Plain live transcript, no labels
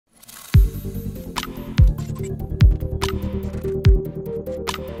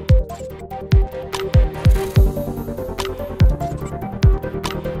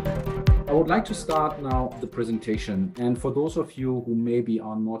would like to start now the presentation. And for those of you who maybe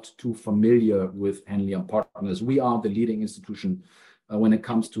are not too familiar with Henley Partners, we are the leading institution when it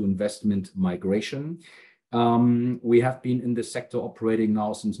comes to investment migration. We have been in this sector operating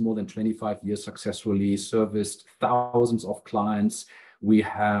now since more than 25 years, successfully serviced thousands of clients. We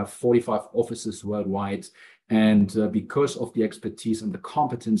have 45 offices worldwide. And because of the expertise and the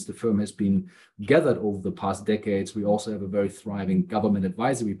competence the firm has been gathered over the past decades, we also have a very thriving government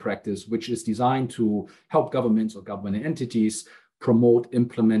advisory practice, which is designed to help governments or government entities promote,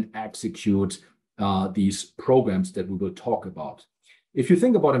 implement, execute these programs that we will talk about. If you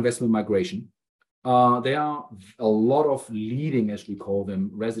think about investment migration, there are a lot of leading, as we call them,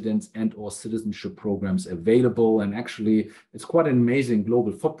 residence and or citizenship programs available. And actually, it's quite an amazing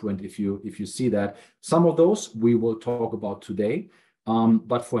global footprint if you see that. Some of those we will talk about today.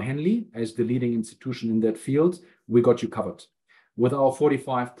 But for Henley, as the leading institution in that field, we got you covered. With our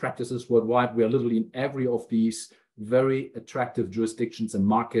 45 practices worldwide, we are literally in every of these very attractive jurisdictions and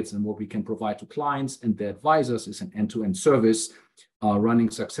markets. And what we can provide to clients and their advisors is an end-to-end service,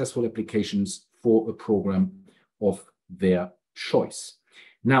 running successful applications for a program of their choice.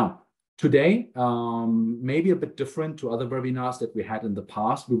 Now, today, maybe a bit different to other webinars that we had in the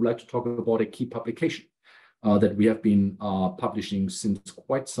past, we would like to talk about a key publication that we have been publishing since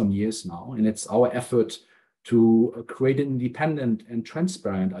quite some years now. And it's our effort to create an independent and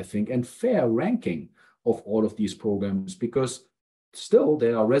transparent, I think, and fair ranking of all of these programs, because still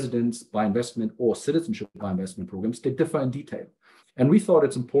there are residence by investment or citizenship by investment programs that differ in detail. And we thought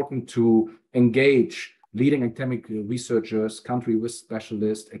it's important to engage leading academic researchers, country risk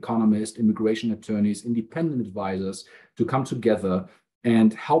specialists, economists, immigration attorneys, independent advisors to come together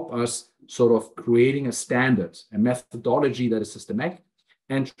and help us sort of creating a standard, a methodology that is systematic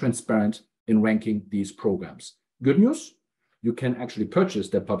and transparent in ranking these programs. Good news, you can actually purchase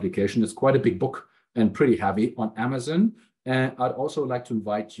that publication. It's quite a big book and pretty heavy on Amazon. And I'd also like to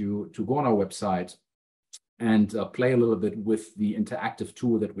invite you to go on our website and play a little bit with the interactive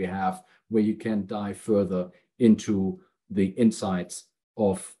tool that we have, where you can dive further into the insights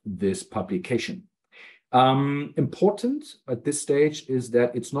of this publication. Important at this stage is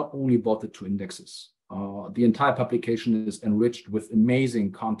that it's not only about the two indexes. The entire publication is enriched with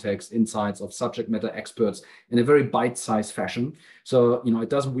amazing context, insights of subject matter experts in a very bite-sized fashion. So, it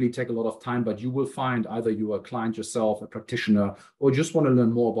doesn't really take a lot of time, but you will find either you are a client yourself, a practitioner, or just want to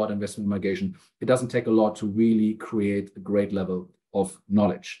learn more about investment migration. It doesn't take a lot to really create a great level of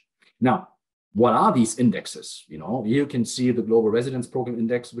knowledge. Now, what are these indexes? Here you can see the Global Residence Program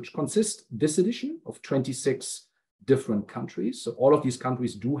Index, which consists this edition of 26 different countries. So all of these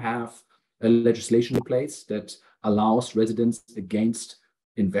countries do have a legislation in place that allows residents against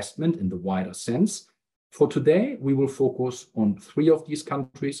investment in the wider sense. For today, we will focus on 3 of these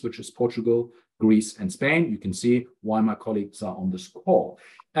countries, which is Portugal, Greece, and Spain. You can see why my colleagues are on this call.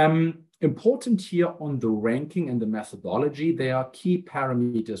 Important here on the ranking and the methodology, there are key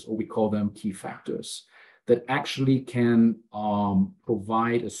parameters, or we call them key factors, that actually can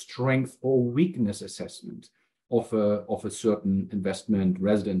provide a strength or weakness assessment of a certain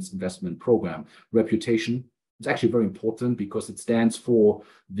residence investment program. Reputation is actually very important because it stands for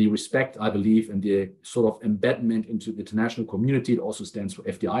the respect, I believe, and the sort of embedment into the international community. It also stands for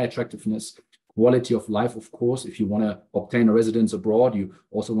FDI attractiveness. Quality of life, of course. If you want to obtain a residence abroad, you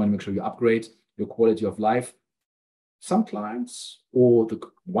also want to make sure you upgrade your quality of life. Some clients, or the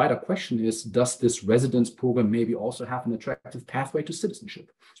wider question is, does this residence program maybe also have an attractive pathway to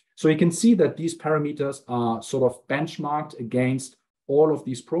citizenship? So you can see that these parameters are sort of benchmarked against all of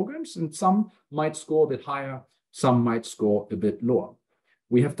these programs, and some might score a bit higher, some might score a bit lower.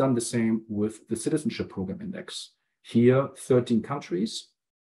 We have done the same with the Citizenship Program Index. Here, 13 countries,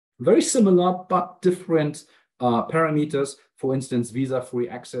 very similar but different parameters. For instance, visa-free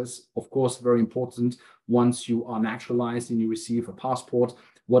access, of course, very important. Once you are naturalized and you receive a passport,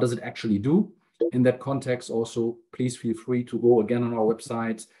 what does it actually do? In that context, also, please feel free to go again on our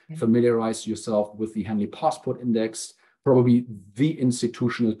website, familiarize yourself with the Henley Passport Index, probably the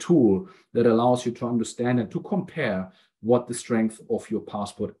institutional tool that allows you to understand and to compare what the strength of your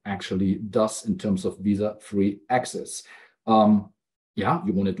passport actually does in terms of visa-free access.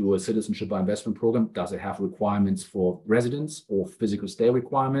 You want to do a citizenship by investment program. Does it have requirements for residence or physical stay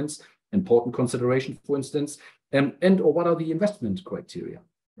requirements? Important consideration, for instance, or what are the investment criteria?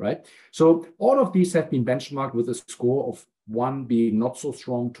 Right? So all of these have been benchmarked with a score of 1 being not so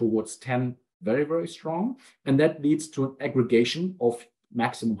strong towards 10, very, very strong. And that leads to an aggregation of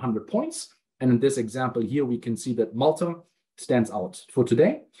maximum 100 points. And in this example here, we can see that Malta stands out. For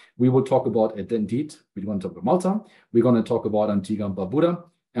today, we will talk about it indeed. We want to talk about Malta. We're going to talk about Antigua and Barbuda.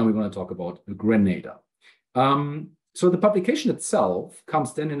 and we're going to talk about Grenada. So the publication itself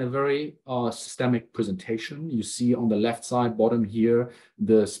comes then in a very systemic presentation. You see on the left side bottom here,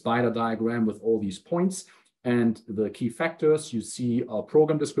 the spider diagram with all these points and the key factors. You see a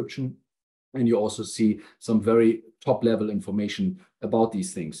program description, and you also see some very top level information about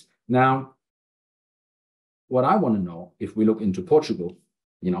these things. Now, what I want to know, if we look into Portugal,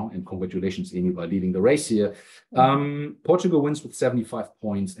 and congratulations, Amy, by leading the race here. Portugal wins with 75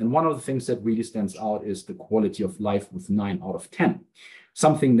 points. And one of the things that really stands out is the quality of life with 9 out of 10.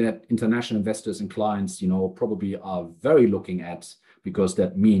 Something that international investors and clients, probably are very looking at, because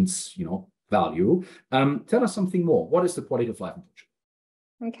that means, value. Tell us something more. What is the quality of life in Portugal?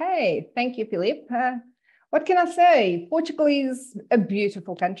 Okay, thank you, Philippe. What can I say? Portugal is a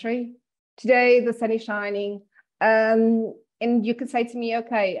beautiful country. Today, the sun is shining. And you could say to me,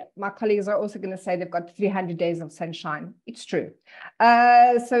 okay, my colleagues are also going to say they've got 300 days of sunshine. It's true.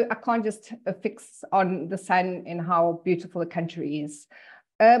 So I can't just fix on the sun and how beautiful the country is.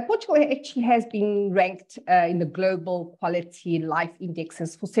 Portugal actually has been ranked in the global quality life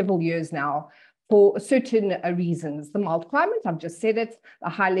indexes for several years now for certain reasons. The mild climate, I've just said it, the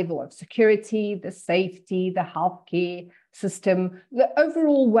high level of security, the safety, the healthcare system, the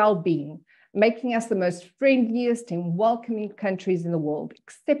overall well-being, making us the most friendliest and welcoming countries in the world,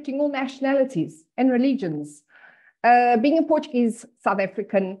 accepting all nationalities and religions. Being a Portuguese South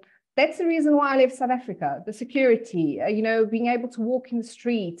African, that's the reason why I left South Africa. The security, being able to walk in the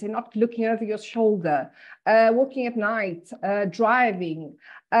street and not looking over your shoulder, walking at night, driving,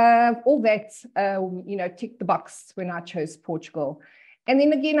 all that, ticked the box when I chose Portugal. And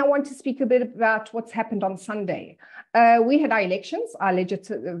then again, I want to speak a bit about what's happened on Sunday. We had our elections, our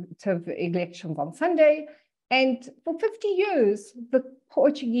legislative elections on Sunday, and for 50 years, the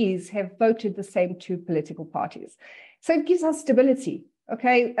Portuguese have voted the same 2 political parties. So it gives us stability,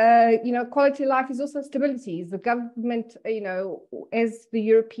 okay? Quality of life is also stability. The government, as the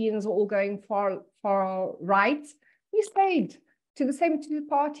Europeans are all going far right, we stayed to the same 2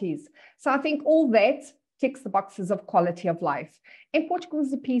 parties. So I think all that ticks the boxes of quality of life. And Portugal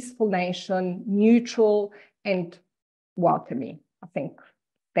is a peaceful nation, neutral and welcoming. I think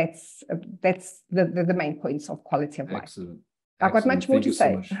that's the main points of quality of life. Excellent. I've got much more to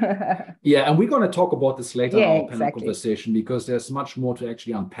say. Yeah, and we're going to talk about this later in our panel conversation, because there's much more to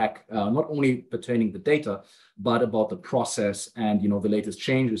actually unpack, not only pertaining the data, but about the process and the latest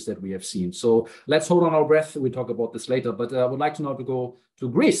changes that we have seen. So let's hold on our breath. We'll talk about this later. But I would like to now go to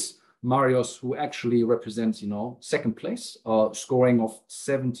Greece. Marios, who actually represents, second place, scoring of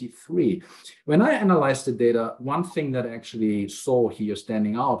 73. When I analyzed the data, one thing that I actually saw here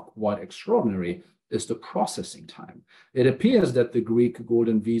standing out quite extraordinary is the processing time. It appears that the Greek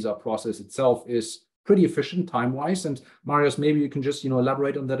golden visa process itself is pretty efficient time-wise. And Marios, maybe you can just,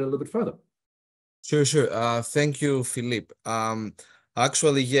 elaborate on that a little bit further. Sure. Thank you, Philippe.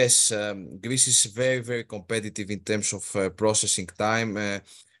 Actually, yes, Greece is very, very competitive in terms of processing time.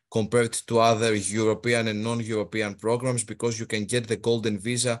 Compared to other European and non-European programs, because you can get the golden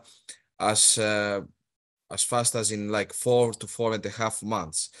visa as fast as in like 4 to 4.5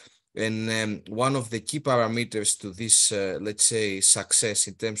 months. And one of the key parameters to this, let's say, success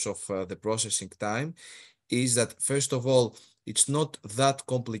in terms of the processing time is that, first of all, it's not that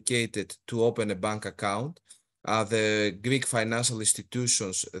complicated to open a bank account. The Greek financial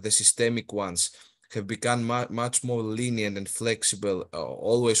institutions, the systemic ones, have become much more lenient and flexible,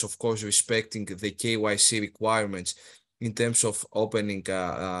 always, of course, respecting the KYC requirements in terms of opening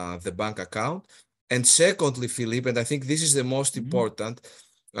the bank account. And secondly, Philippe, and I think this is the most important,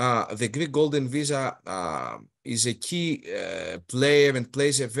 the Greek golden visa is a key player and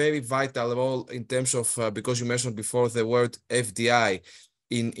plays a very vital role in terms of, because you mentioned before the word FDI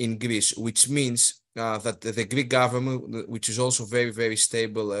in Greece, which means that the Greek government, which is also very, very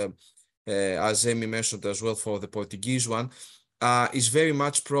stable, as Amy mentioned as well for the Portuguese one, is very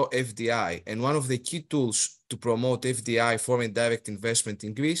much pro-FDI. And one of the key tools to promote FDI, foreign direct investment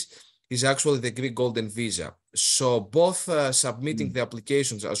in Greece, is actually the Greek golden visa. So both submitting the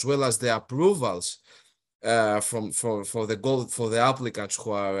applications as well as the approvals for the applicants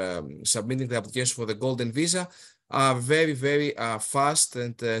who are submitting the application for the golden visa are very, very fast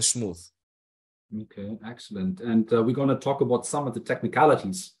and smooth. Okay, excellent. And we're going to talk about some of the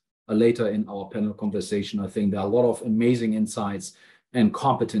technicalities later in our panel conversation. I think there are a lot of amazing insights and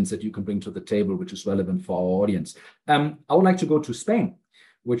competence that you can bring to the table, which is relevant for our audience. I would like to go to Spain,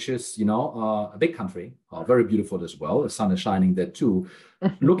 which is, a big country, very beautiful as well. The sun is shining there too.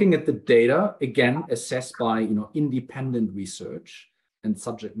 Looking at the data, again, assessed by, independent research, and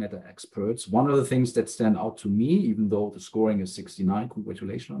subject matter experts. One of the things that stand out to me, even though the scoring is 69,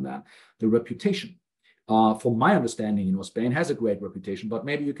 congratulations on that, the reputation. From my understanding, Spain has a great reputation, but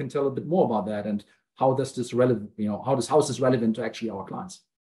maybe you can tell a bit more about that and how does this relevant, how is this relevant to actually our clients?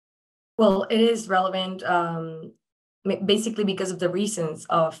 Well, it is relevant basically because of the reasons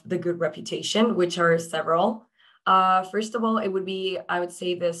of the good reputation, which are several. First of all, it would be, I would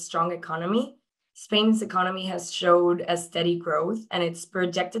say, the strong economy. Spain's economy has showed a steady growth, and it's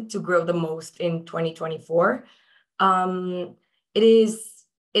projected to grow the most in 2024. It is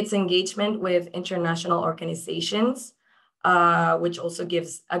its engagement with international organizations, which also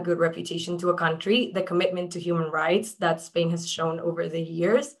gives a good reputation to a country, the commitment to human rights that Spain has shown over the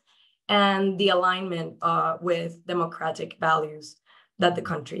years, and the alignment with democratic values that the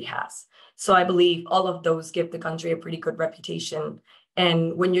country has. So I believe all of those give the country a pretty good reputation.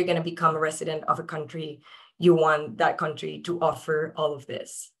 And when you're going to become a resident of a country, you want that country to offer all of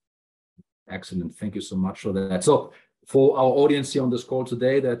this. Excellent. Thank you so much for that. So for our audience here on this call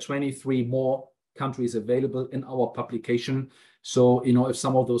today, there are 23 more countries available in our publication. So, if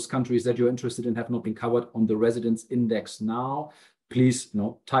some of those countries that you're interested in have not been covered on the residence index now, please,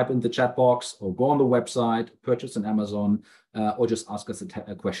 type in the chat box or go on the website, purchase on Amazon, or just ask us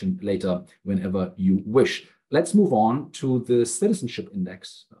a question later whenever you wish. Let's move on to the citizenship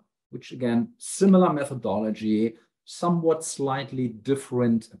index, which again, similar methodology, somewhat slightly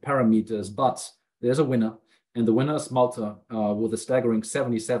different parameters, but there's a winner. And the winner is Malta with a staggering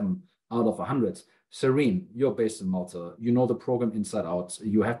 77 out of 100. Serene, you're based in Malta. You know the program inside out.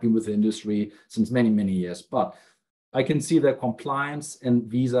 You have been with the industry since many, many years. But I can see that compliance and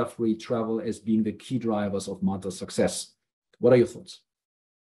visa-free travel as being the key drivers of Malta's success. What are your thoughts?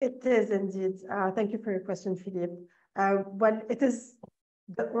 It is indeed. Thank you for your question, Philippe. Well, it is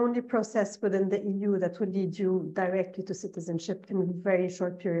the only process within the EU that will lead you directly to citizenship in a very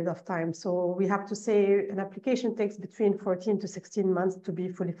short period of time. So we have to say an application takes between 14 to 16 months to be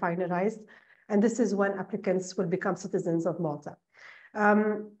fully finalized. And this is when applicants will become citizens of Malta.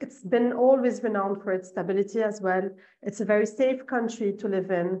 It's been always renowned for its stability as well. It's a very safe country to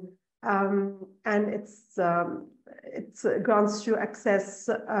live in. And it grants you access,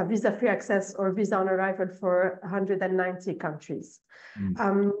 visa-free access or visa on arrival for 190 countries.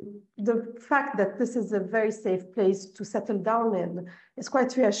 The fact that this is a very safe place to settle down in is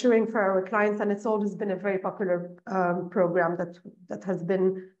quite reassuring for our clients, and it's always been a very popular program that has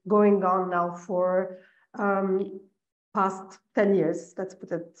been going on now for past 10 years, let's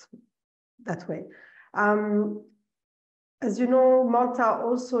put it that way. As you know, Malta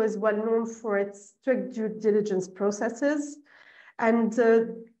also is well known for its strict due diligence processes. And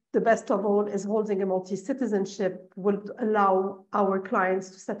the best of all is holding a multi-citizenship will allow our clients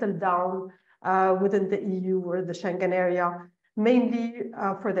to settle down within the EU or the Schengen area, mainly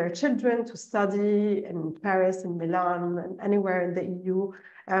for their children to study in Paris, in Milan, and anywhere in the EU.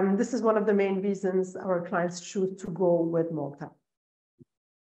 This is one of the main reasons our clients choose to go with Malta.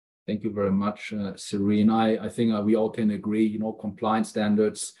 Thank you very much, Serene. I think we all can agree, compliance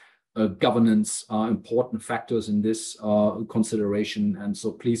standards, governance are important factors in this consideration. And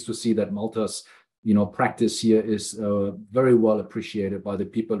so pleased to see that Malta's, practice here is very well appreciated by the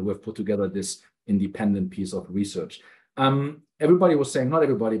people who have put together this independent piece of research. Everybody was saying, not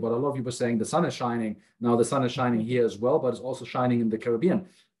everybody, but a lot of you were saying the sun is shining. Now the sun is shining here as well, but it's also shining in the Caribbean.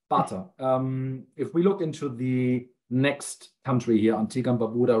 But if we look into the next country here, Antigua and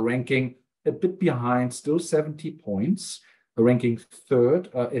Barbuda, ranking a bit behind, still 70 points, ranking third.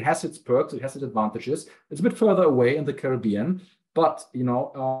 It has its perks, it has its advantages. It's a bit further away in the Caribbean, but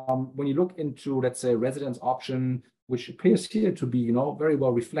when you look into, let's say, residence option, which appears here to be, very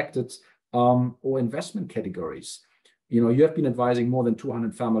well reflected, or investment categories, you have been advising more than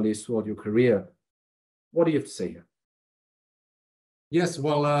 200 families throughout your career. What do you have to say here? Yes,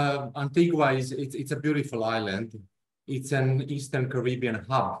 well, Antigua it's a beautiful island. It's an Eastern Caribbean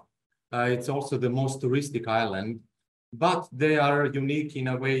hub. It's also the most touristic island, but they are unique in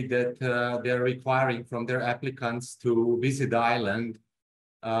a way that they're requiring from their applicants to visit the island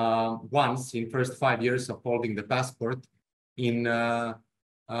once in first 5 years of holding the passport in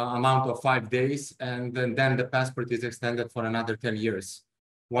amount of 5 days, and then the passport is extended for another 10 years.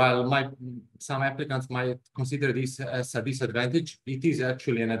 While some applicants might consider this as a disadvantage, it is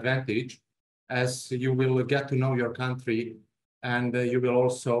actually an advantage, as you will get to know your country, and you will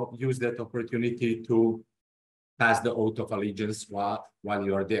also use that opportunity to pass the oath of allegiance while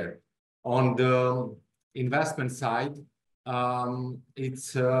you are there. On the investment side,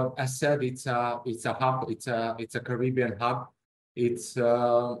 it's as said, it's a hub, it's a Caribbean hub. It's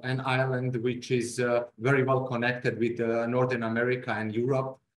an island which is very well connected with Northern America and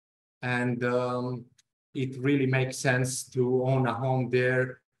Europe. And it really makes sense to own a home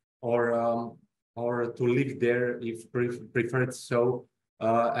there or to live there if preferred so,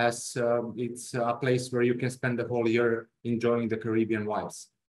 as it's a place where you can spend the whole year enjoying the Caribbean vibes.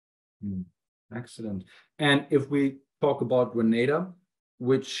 Excellent. And if we talk about Grenada,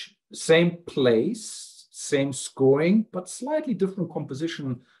 which same place, same scoring, but slightly different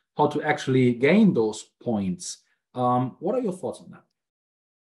composition, how to actually gain those points. What are your thoughts on that?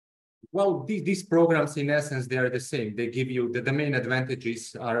 Well, these programs, in essence, they are the same. They give you the main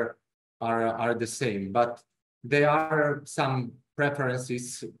advantages are the same, but there are some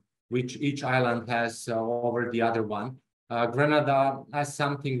preferences which each island has over the other one. Grenada has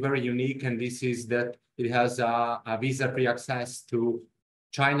something very unique, and this is that it has a visa-free access to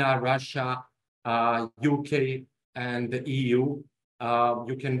China, Russia, UK, and the EU.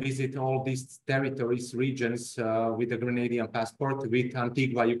 You can visit all these territories, regions with a Grenadian passport. With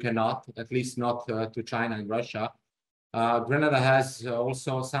Antigua, you cannot, at least not to China and Russia. Grenada has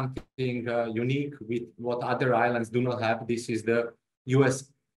also something unique with what other islands do not have. This is the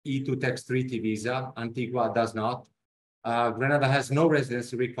US E2 tax treaty visa. Antigua does not. Grenada has no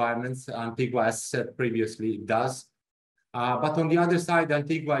residency requirements. Antigua, as said previously, does. But on the other side,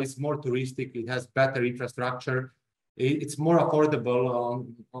 Antigua is more touristic. It has better infrastructure. It's more affordable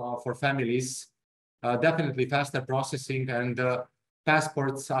for families. Definitely faster processing, and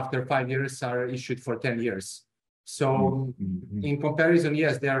passports after 5 years are issued for 10 years. So in comparison,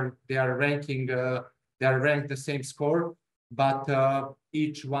 yes, they are ranking. They are ranked the same score, but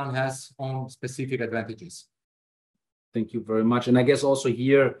each one has own specific advantages. Thank you very much. And I guess also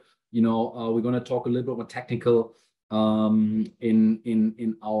here, we're going to talk a little bit more technical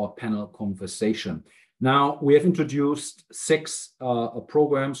in our panel conversation. Now, we have introduced 6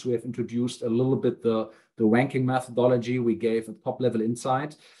 programs. We have introduced a little bit the ranking methodology. We gave a top-level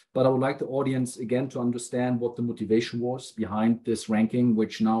insight. But I would like the audience, again, to understand what the motivation was behind this ranking,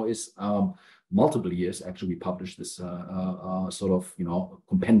 which now is multiple years. Actually, we published this sort of,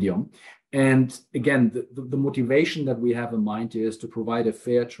 compendium. And again, the motivation that we have in mind is to provide a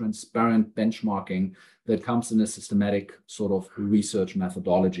fair, transparent benchmarking that comes in a systematic sort of research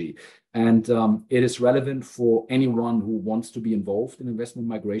methodology. And it is relevant for anyone who wants to be involved in investment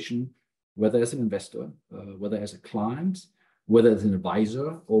migration, whether as an investor, whether as a client, whether as an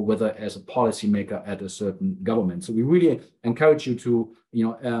advisor, or whether as a policymaker at a certain government. So we really encourage you to,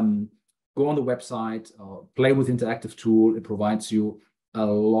 go on the website, play with interactive tool. It provides you a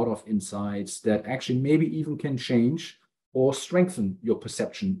lot of insights that actually maybe even can change or strengthen your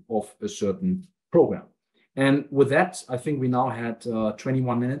perception of a certain program. And with that, I think we now had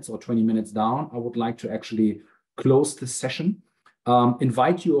 21 minutes or 20 minutes down. I would like to actually close this session.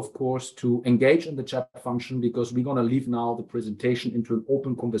 Invite you, of course, to engage in the chat function, because we're going to leave now the presentation into an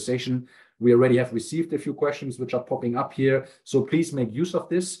open conversation. We already have received a few questions which are popping up here. So please make use of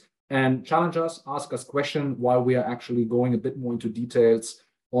this and challenge us, ask us questions while we are actually going a bit more into details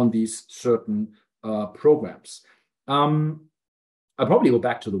on these certain programs. I'll probably go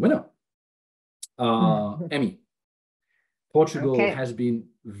back to the winner. Emmy. Portugal has been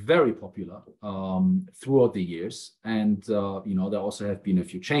very popular throughout the years, and there also have been a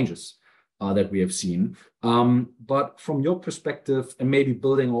few changes that we have seen. But from your perspective, and maybe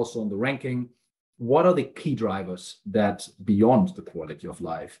building also on the ranking, what are the key drivers that, beyond the quality of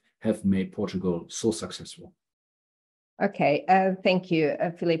life, have made Portugal so successful? Okay, thank you,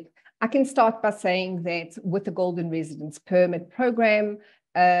 Philip. I can start by saying that with the Golden Residence Permit program,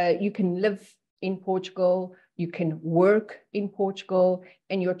 you can live in Portugal, you can work in Portugal,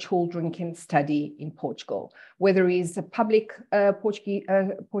 and your children can study in Portugal. Whether it's a public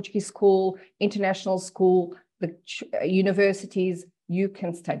Portuguese school, international school, the universities, you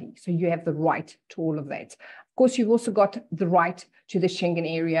can study. So you have the right to all of that. Of course, you've also got the right to the Schengen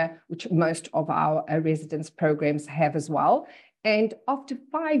area, which most of our residence programs have as well. And after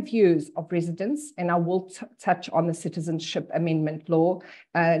 5 years of residence, and I will touch on the citizenship amendment law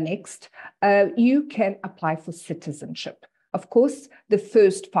next, you can apply for citizenship. Of course, the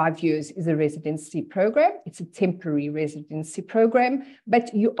first 5 years is a residency program. It's a temporary residency program,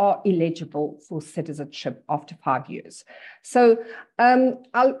 but you are eligible for citizenship after 5 years. So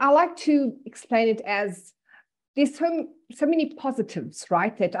I like to explain it as there's so many positives,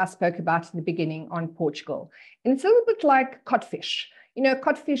 right, that I spoke about in the beginning on Portugal. And it's a little bit like codfish.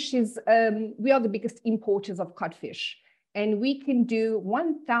 Codfish is, we are the biggest importers of codfish. And we can do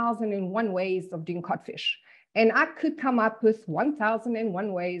 1,001 ways of doing codfish. And I could come up with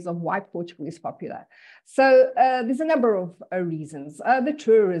 1001 ways of why Portugal is popular. So there's a number of reasons. The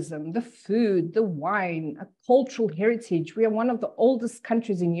tourism, the food, the wine, cultural heritage. We are one of the oldest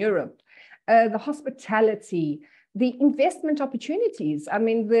countries in Europe. The hospitality, the investment opportunities. I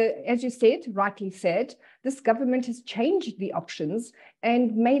mean, as you said, rightly said, this government has changed the options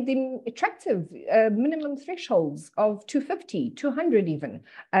and made them attractive, minimum thresholds of 250, 200 even,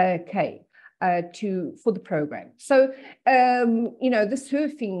 K. For the program. So, the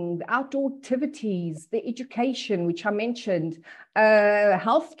surfing, the outdoor activities, the education, which I mentioned,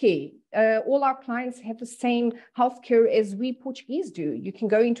 healthcare. All our clients have the same healthcare as we Portuguese do. You can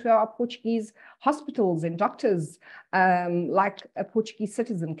go into our Portuguese hospitals and doctors like a Portuguese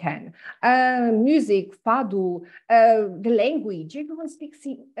citizen can. Music, fado, the language. Everyone speaks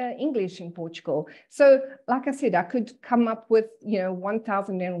English in Portugal. So, like I said, I could come up with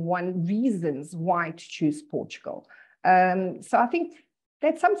 1001 reasons why to choose Portugal. So I think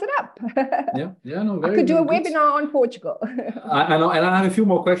that sums it up. No, I could do a webinar on Portugal. I know, and I have a few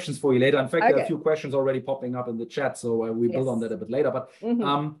more questions for you later. In fact, there are a few questions already popping up in the chat, so we build on that a bit later. But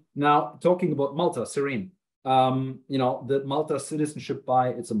now talking about Malta, Serene, the Malta citizenship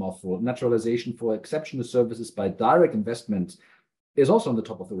it's a mouthful, naturalization for exceptional services by direct investment is also on the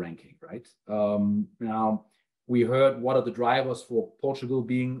top of the ranking, right? Now, we heard what are the drivers for Portugal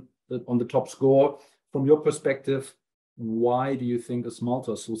being on the top score. From your perspective, why do you think is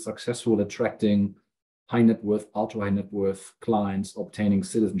Malta so successful attracting high net worth, ultra high net worth clients obtaining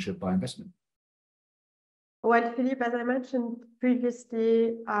citizenship by investment? Well, Philippe, as I mentioned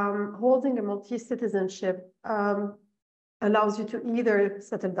previously, holding a Maltese citizenship allows you to either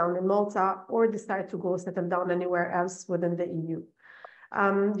settle down in Malta or decide to go settle down anywhere else within the EU.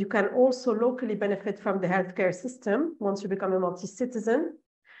 You can also locally benefit from the healthcare system once you become a Maltese citizen.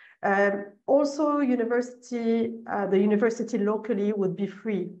 Also, the university locally would be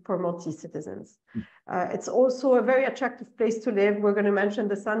free for Maltese citizens. It's also a very attractive place to live. We're going to mention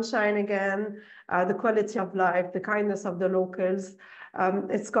the sunshine again, the quality of life, the kindness of the locals.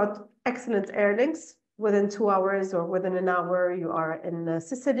 It's got excellent air links. Within 2 hours or within an hour, you are in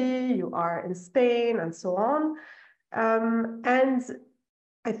Sicily, you are in Spain, and so on. And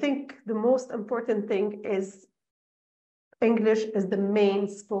I think the most important thing is English is the main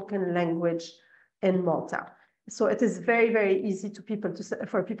spoken language in Malta. So it is very, very easy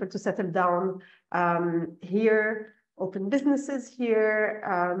for people to settle down here, open businesses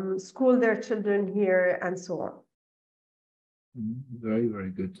here, school their children here, and so on. Very,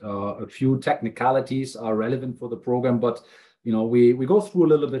 very good. A few technicalities are relevant for the program, but we go through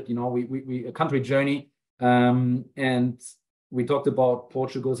a little bit. We a country journey, and we talked about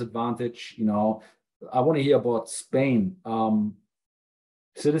Portugal's advantage. I want to hear about Spain.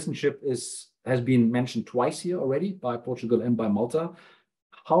 Citizenship has been mentioned twice here already by Portugal and by Malta.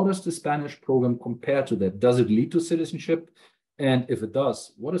 How does the Spanish program compare to that? Does it lead to citizenship? And if it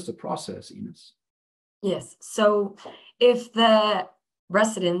does, what is the process, Ines? Yes. So if the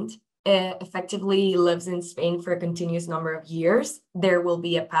resident effectively lives in Spain for a continuous number of years, there will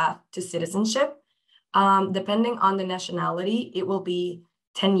be a path to citizenship. Depending on the nationality, it will be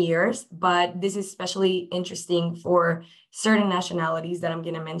 10 years, but this is especially interesting for certain nationalities that I'm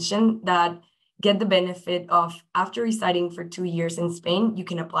going to mention that get the benefit of after residing for 2 years in Spain, you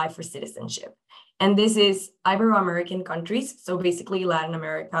can apply for citizenship. And this is Ibero-American countries, so basically Latin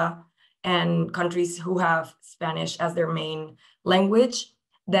America and countries who have Spanish as their main language,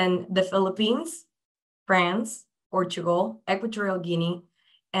 then the Philippines, France, Portugal, Equatorial Guinea,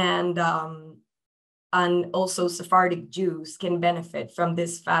 and also Sephardic Jews can benefit from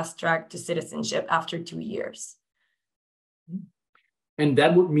this fast track to citizenship after 2 years. And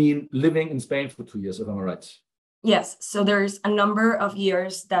that would mean living in Spain for 2 years, if I'm right. Yes, so there's a number of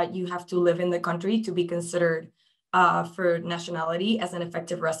years that you have to live in the country to be considered for nationality as an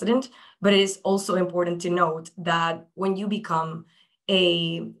effective resident. But it is also important to note that when you become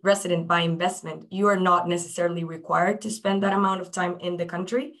a resident by investment, you are not necessarily required to spend that amount of time in the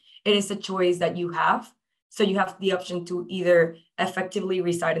country. It is a choice that you have. So you have the option to either effectively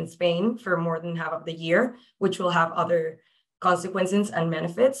reside in Spain for more than half of the year, which will have other consequences and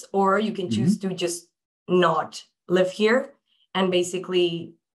benefits, or you can choose to just not live here and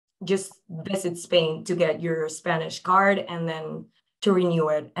basically just visit Spain to get your Spanish card and then to renew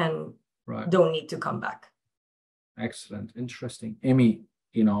it and don't need to come back. Excellent. Interesting. Amy,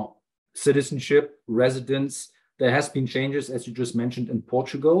 citizenship, residence, there has been changes, as you just mentioned, in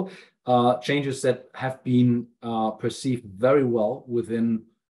Portugal, changes that have been perceived very well within,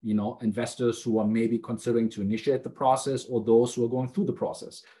 investors who are maybe considering to initiate the process or those who are going through the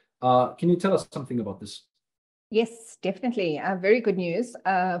process. Can you tell us something about this? Yes, definitely. Very good news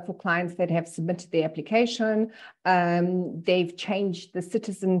for clients that have submitted their application. They've changed the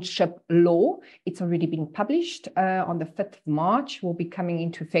citizenship law. It's already been published on the 5th of March, will be coming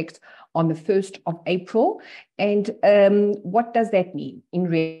into effect on the 1st of April. And what does that mean in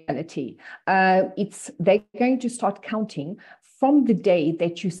reality? They're going to start counting from the day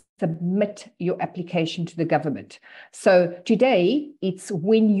that you submit your application to the government. So today, it's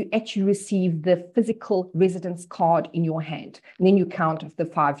when you actually receive the physical residence card in your hand, and then you count of the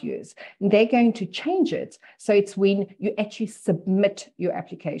 5 years. And they're going to change it. So it's when you actually submit your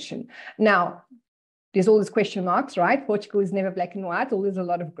application. Now, there's all these question marks, right? Portugal is never black and white, always a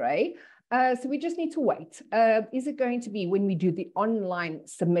lot of gray. So we just need to wait. Is it going to be when we do the online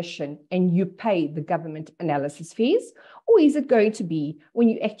submission and you pay the government analysis fees? Or is it going to be when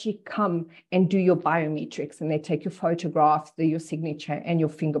you actually come and do your biometrics and they take your photograph, your signature and your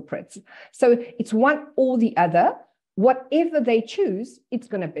fingerprints? So it's one or the other. Whatever they choose, it's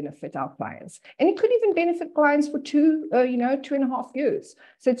going to benefit our clients. And it could even benefit clients for 2.5 years.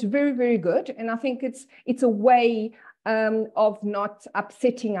 So it's very, very good. And I think it's a way of not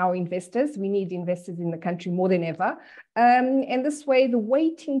upsetting our investors. We need investors in the country more than ever. And this way, the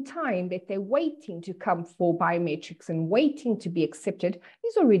waiting time that they're waiting to come for biometrics and waiting to be accepted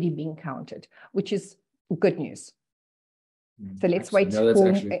is already being counted, which is good news. So let's wait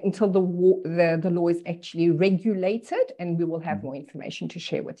until the law is actually regulated, and we will have more information to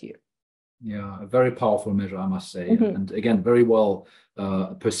share with you. Yeah, a very powerful measure, I must say, and again, very well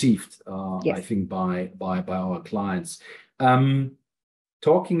perceived, Yes. I think, by our clients.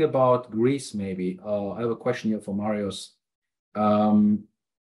 Talking about Greece, maybe I have a question here for Marios.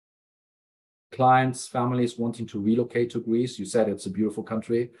 Clients, families wanting to relocate to Greece. You said it's a beautiful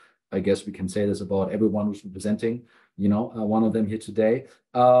country. I guess we can say this about everyone who's representing, one of them here today.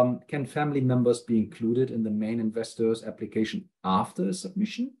 Can family members be included in the main investor's application after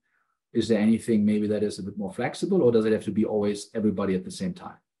submission? Is there anything maybe that is a bit more flexible, or does it have to be always everybody at the same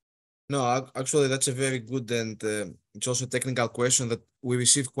time? No, actually, that's a very good and it's also a technical question that we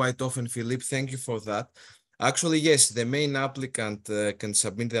receive quite often, Philippe. Thank you for that. Actually, yes, the main applicant can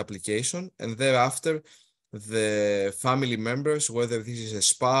submit the application, and thereafter, the family members, whether this is a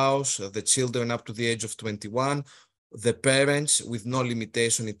spouse, the children up to the age of 21, the parents with no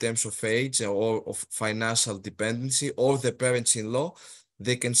limitation in terms of age or of financial dependency, or the parents-in-law,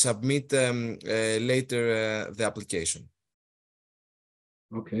 they can submit later the application.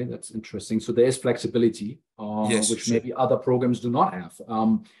 Okay, that's interesting. So there is flexibility, Yes, which sure. maybe other programs do not have.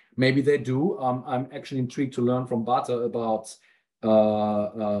 Maybe they do. I'm actually intrigued to learn from Bata about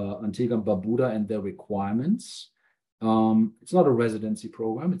Antigua and Barbuda and their requirements. It's not a residency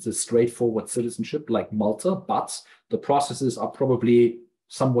program. It's a straightforward citizenship like Malta, but the processes are probably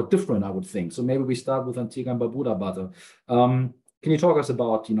somewhat different, I would think. So maybe we start with Antigua and Barbuda, Bata. Can you talk us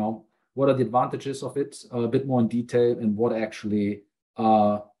about, what are the advantages of it a bit more in detail, and what actually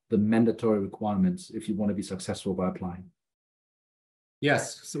are the mandatory requirements if you want to be successful by applying?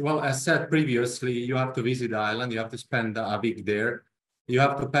 Yes, so, well, as said previously, you have to visit the island, you have to spend a week there, you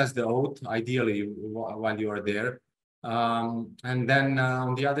have to pass the oath, ideally, while you are there. And then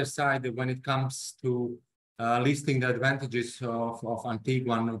on the other side, when it comes to listing the advantages of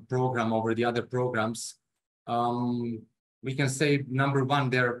Antiguan program over the other programs, we can say, number one,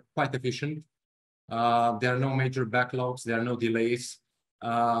 they're quite efficient. There are no major backlogs, there are no delays.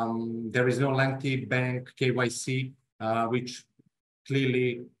 There is no lengthy bank KYC, which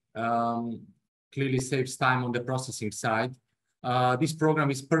clearly saves time on the processing side. This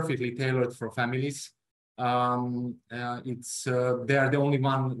program is perfectly tailored for families. They are the only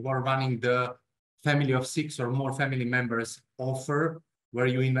one who are running the family of 6 or more family members offer, where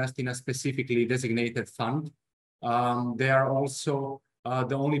you invest in a specifically designated fund. They are also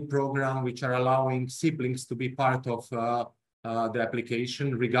the only program which are allowing siblings to be part of the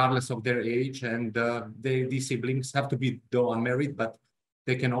application, regardless of their age. And these siblings have to be, though, unmarried, but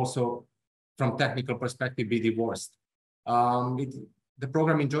they can also, from technical perspective, be divorced. The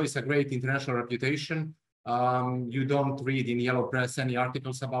program enjoys a great international reputation. You don't read in yellow press any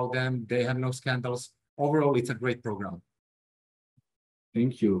articles about them. They have no scandals. Overall, it's a great program.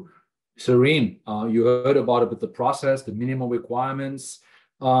 Thank you. Serene, you heard about it with the process, the minimum requirements.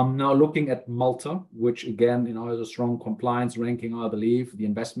 Now looking at Malta, which again, has a strong compliance ranking, I believe. The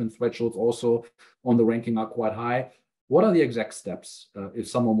investment thresholds also on the ranking are quite high. What are the exact steps if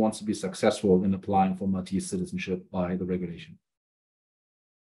someone wants to be successful in applying for Maltese citizenship by the regulation?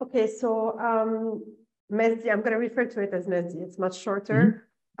 Okay, so MESDI, I'm going to refer to it as MESDI. It's much shorter.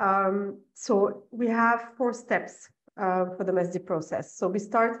 So we have 4 steps for the MESDI process. So we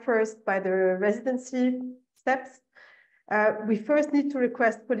start first by the residency steps. We first need to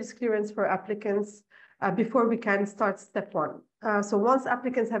request police clearance for applicants before we can start step one. So once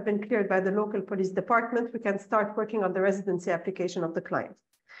applicants have been cleared by the local police department, we can start working on the residency application of the client.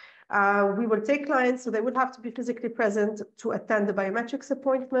 We will take clients, so they would have to be physically present to attend the biometrics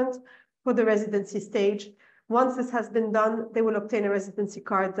appointment for the residency stage. Once this has been done, they will obtain a residency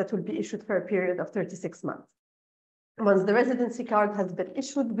card that will be issued for a period of 36 months. Once the residency card has been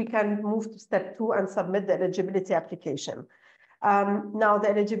issued, we can move to step 2 and submit the eligibility application. Now, the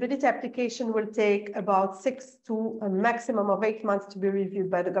eligibility application will take about 6 to a maximum of 8 months to be reviewed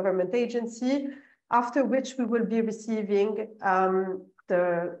by the government agency, after which we will be receiving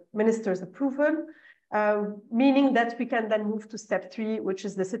the minister's approval, meaning that we can then move to step 3, which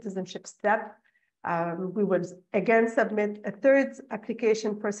is the citizenship step. We will again submit a third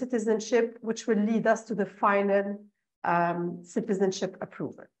application for citizenship, which will lead us to the final citizenship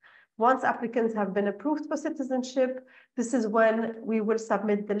approval. Once applicants have been approved for citizenship, this is when we will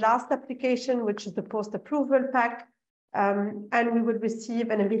submit the last application, which is the post-approval pack, and we will receive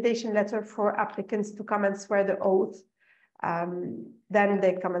an invitation letter for applicants to come and swear the oath. Then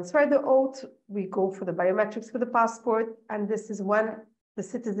they come and swear the oath, we go for the biometrics for the passport, and this is when the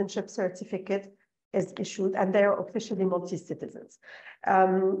citizenship certificate is issued, and they are officially multi-citizens.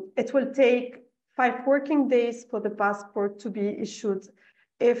 It will take 5 working days for the passport to be issued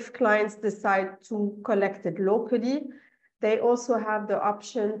if clients decide to collect it locally. They also have the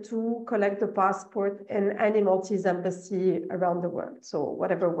option to collect the passport in any Maltese embassy around the world. So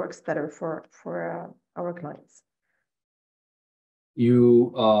whatever works better for our clients.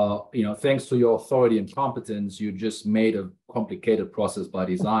 You know, thanks to your authority and competence, you just made a complicated process by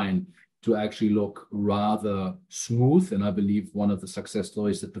design to actually look rather smooth. And I believe one of the success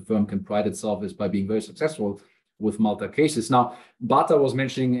stories that the firm can pride itself is by being very successful with Malta cases. Now, Bata was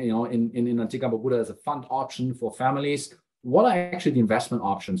mentioning, you know, in Antigua and Barbuda as a fund option for families. What are actually the investment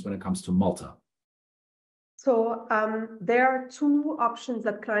options when it comes to Malta? So there are 2 options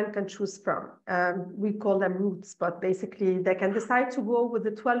that client can choose from. We call them routes, but basically they can decide to go with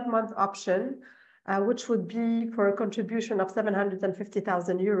the 12-month option, which would be for a contribution of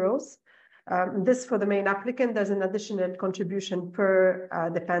 750,000 euros. This for the main applicant, there's an additional contribution per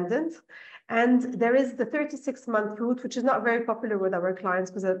dependent. And there is the 36-month route, which is not very popular with our clients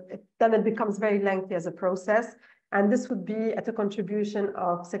because then it becomes very lengthy as a process. And this would be at a contribution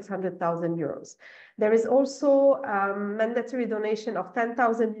of 600,000 euros. There is also a mandatory donation of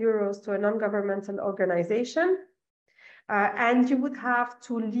 10,000 euros to a non-governmental organization. And you would have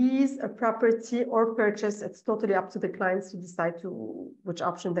to lease a property or purchase. It's totally up to the clients to decide which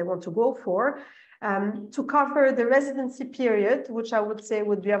option they want to go for. To cover the residency period, which I would say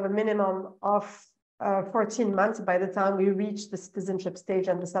would be of a minimum of 14 months by the time we reach the citizenship stage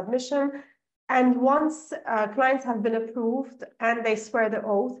and the submission. And once clients have been approved and they swear the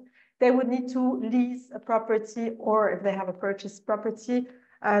oath, they would need to lease a property, or if they have a purchased property,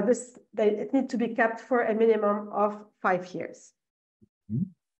 it needs to be kept for a minimum of 5 years.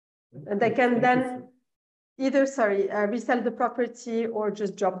 And they can then either, resell the property or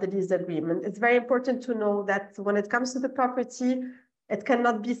just drop the lease agreement. It's very important to know that when it comes to the property, it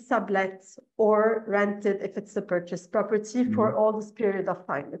cannot be sublet or rented if it's a purchased property for all this period of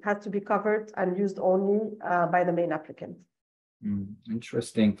time. It has to be covered and used only by the main applicant.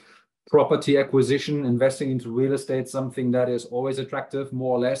 Interesting. Property acquisition, investing into real estate, something that is always attractive,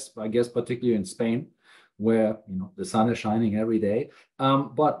 more or less, I guess, particularly in Spain, where, you know, the sun is shining every day.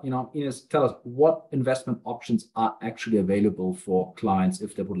 But, you know, Ines, tell us what investment options are actually available for clients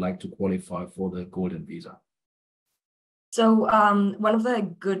if they would like to qualify for the Golden Visa. So one of the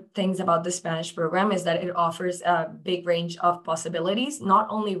good things about the Spanish program is that it offers a big range of possibilities, not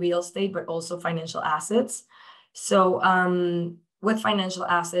only real estate, but also financial assets. So with financial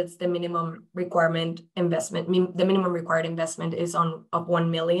assets, the minimum required investment is of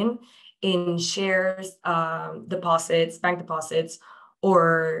 1 million in shares, deposits, bank deposits,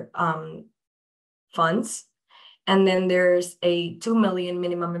 or funds. And then there's a 2 million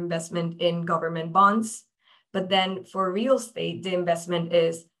minimum investment in government bonds. But then for real estate, the investment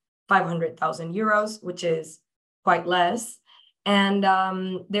is 500,000 euros, which is quite less. And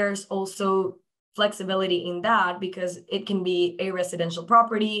there's also flexibility in that because it can be a residential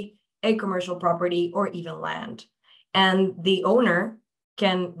property, a commercial property, or even land. And the owner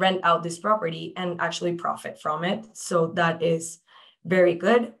can rent out this property and actually profit from it. So that is very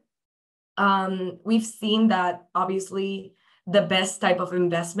good. We've seen that obviously the best type of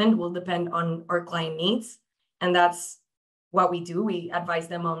investment will depend on our client needs. And that's what we do. We advise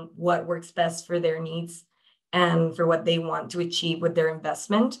them on what works best for their needs and for what they want to achieve with their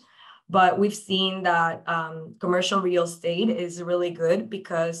investment. But we've seen that commercial real estate is really good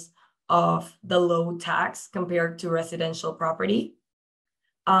because of the low tax compared to residential property.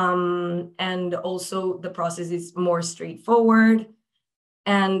 And also the process is more straightforward.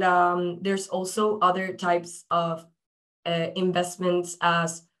 And there's also other types of investments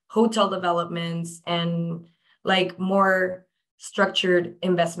as hotel developments and like more structured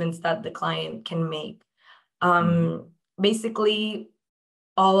investments that the client can make. Basically,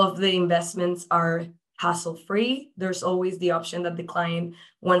 all of the investments are hassle-free. There's always the option that the client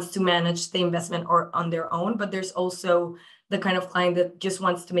wants to manage the investment or on their own, but there's also the kind of client that just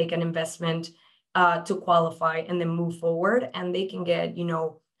wants to make an investment to qualify and then move forward, and they can get, you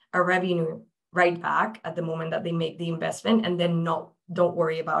know, a revenue right back at the moment that they make the investment, and then don't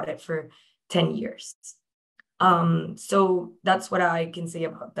worry about it for 10 years. So that's what I can say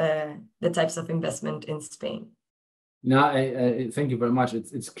about the types of investment in Spain. No, I thank you very much.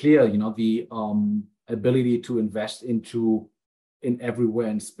 It's clear, you know, the ability to invest in everywhere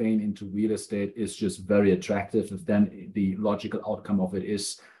in Spain into real estate is just very attractive. If then the logical outcome of it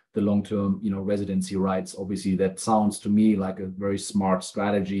is the long-term, you know, residency rights, obviously that sounds to me like a very smart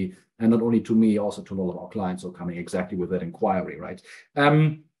strategy, and not only to me, also to a lot of our clients who are coming exactly with that inquiry, right?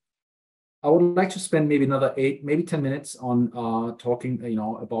 I would like to spend maybe another 8, maybe 10 minutes on talking, you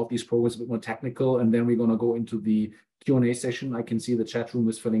know, about these programs a bit more technical, and then we're going to go into the Q&A session. I can see the chat room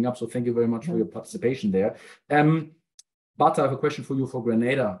is filling up, so thank you very much for your participation there. But I have a question for you for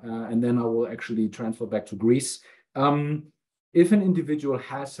Grenada, and then I will actually transfer back to Greece. If an individual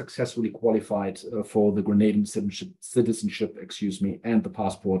has successfully qualified for the Grenadian citizenship, and the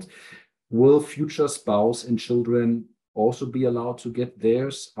passport, will future spouse and children also be allowed to get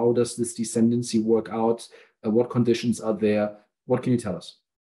theirs? How does this descendancy work out? What conditions are there? What can you tell us?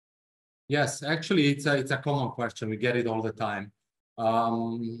 Yes, actually, it's a common question. We get it all the time.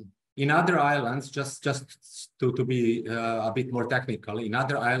 In other islands, just to be a bit more technical, in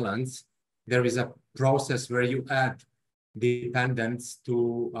other islands, there is a process where you add dependents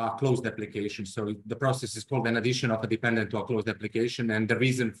to a closed application. So the process is called an addition of a dependent to a closed application. And the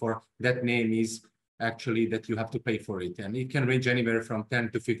reason for that name is actually that you have to pay for it. And it can range anywhere from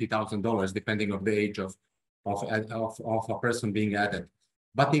 $10,000 to $50,000, depending on the age of a person being added.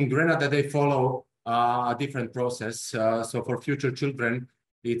 But in Grenada, they follow a different process. So for future children,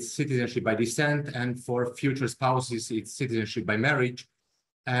 it's citizenship by descent, and for future spouses, it's citizenship by marriage.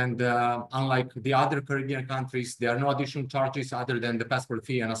 And unlike the other Caribbean countries, there are no additional charges other than the passport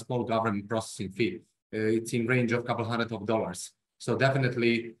fee and a small government processing fee. It's in range of a couple $100. So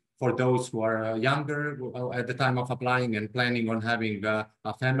definitely for those who are younger at the time of applying and planning on having a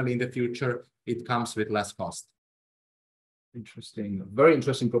family in the future, it comes with less cost. Interesting, very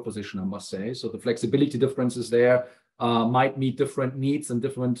interesting proposition, I must say. So the flexibility differences there might meet different needs and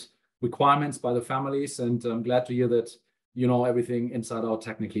different requirements by the families. And I'm glad to hear that you know everything inside out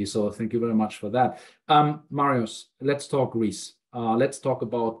technically. So thank you very much for that. Marius, let's talk Greece. Let's talk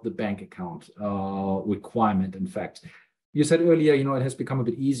about the bank account requirement. In fact, you said earlier, you know, it has become a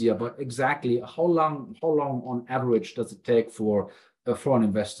bit easier, but exactly how long on average does it take for a foreign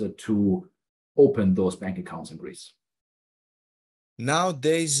investor to open those bank accounts in Greece?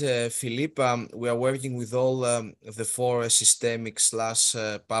 Nowadays, Philippe, we are working with all the 4 systemic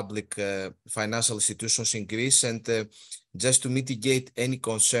 / public financial institutions in Greece, and just to mitigate any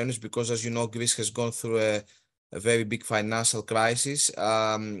concerns, because as you know, Greece has gone through a very big financial crisis.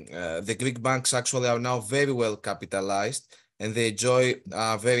 The Greek banks actually are now very well capitalized, and they enjoy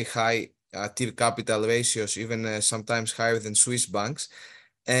very high tier capital ratios, even sometimes higher than Swiss banks.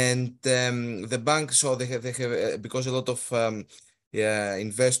 And the banks, so they have because a lot of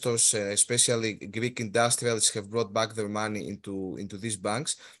investors, especially Greek industrialists, have brought back their money into these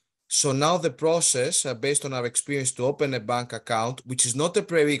banks. So now the process, based on our experience, to open a bank account, which is not a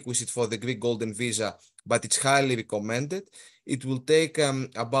prerequisite for the Greek Golden Visa, but it's highly recommended, it will take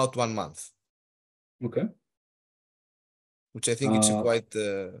about 1 month. Okay. Which I think it's quite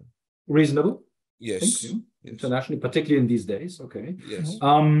reasonable. Yes. Thank you. Yes. Internationally, particularly in these days. Okay. Yes.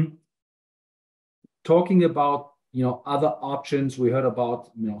 Talking about, you know, other options, we heard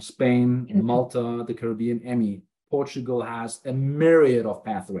about, you know, Spain, Malta, the Caribbean, EMI. Portugal has a myriad of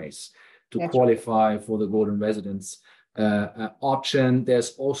pathways to qualify for the golden residence option.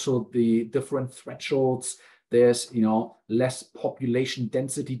 There's also the different thresholds. There's, you know, less population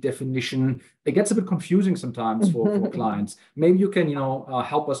density definition. It gets a bit confusing sometimes for clients. Maybe you can, you know,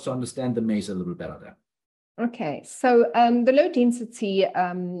 help us to understand the maze a little better there. Okay, so the low density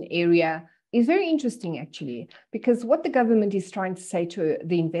area is very interesting, actually, because what the government is trying to say to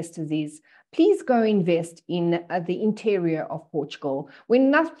the investors is, please go invest in the interior of Portugal when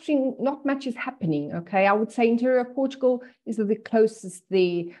not much is happening. Okay, I would say interior of Portugal is the closest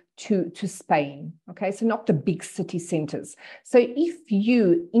to Spain. Okay, so not the big city centers. So if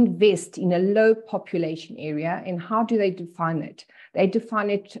you invest in a low population area, and how do they define it? They define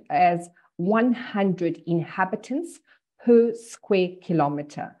it as 100 inhabitants per square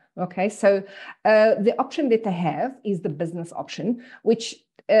kilometer. Okay, so the option that they have is the business option, which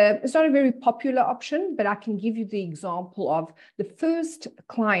is not a very popular option, but I can give you the example of the first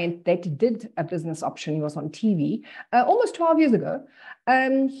client that did a business option. He was on TV almost 12 years ago.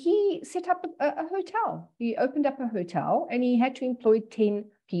 He set up a hotel. He opened up a hotel and he had to employ 10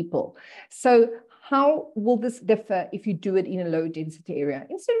 people. So how will this differ if you do it in a low density area?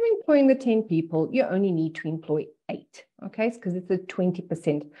 Instead of employing the 10 people, you only need to employ 8. Okay, because it's a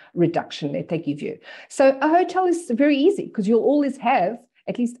 20% reduction that they give you. So a hotel is very easy because you'll always have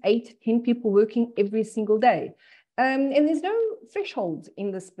at least 8, 10 people working every single day. And there's no thresholds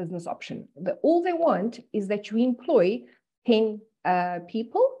in this business option. All they want is that you employ 10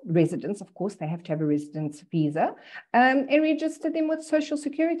 people, residents, of course, they have to have a residence visa, and register them with Social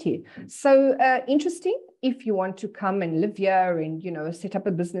Security. So interesting, if you want to come and live here and, you know, set up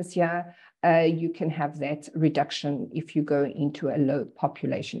a business here, you can have that reduction if you go into a low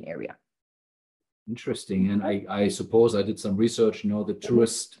population area. Interesting. And I suppose I did some research, you know, the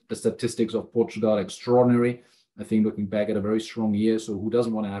tourist statistics of Portugal are extraordinary. I think looking back at a very strong year. So who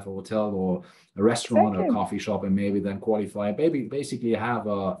doesn't want to have a hotel or a restaurant or a coffee shop and maybe then qualify, maybe basically have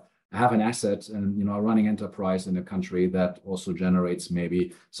an asset and, you know, a running enterprise in a country that also generates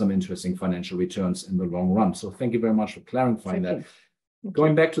maybe some interesting financial returns in the long run. So thank you very much for clarifying that.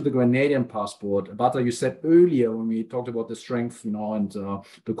 Going back to the Grenadian passport, Bata, you said earlier when we talked about the strength, you know, and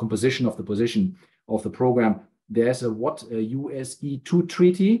the composition of the position of the program, there's a US E2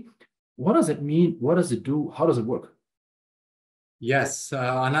 treaty. What does it mean? What does it do? How does it work? Yes,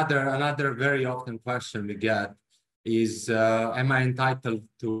 another very often question we get is, am I entitled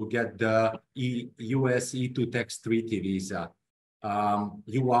to get the US E2 tax treaty visa?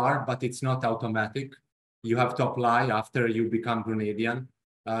 You are, but it's not automatic. You have to apply after you become Grenadian.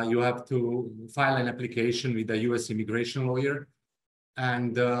 You have to file an application with a US immigration lawyer.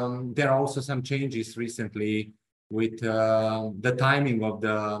 And there are also some changes recently with the timing of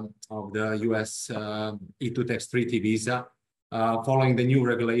the US E2 tax treaty visa. Following the new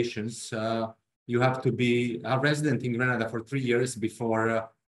regulations, you have to be a resident in Grenada for 3 years before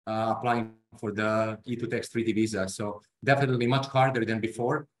applying for the E2 tax treaty visa. So definitely much harder than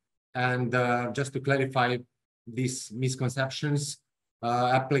before. And just to clarify these misconceptions,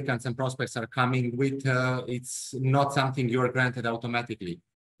 applicants and prospects are coming with, it's not something you are granted automatically.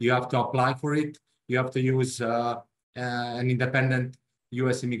 You have to apply for it. You have to use an independent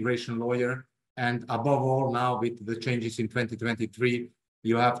US immigration lawyer. And above all, now with the changes in 2023,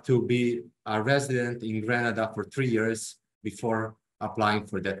 you have to be a resident in Grenada for 3 years before applying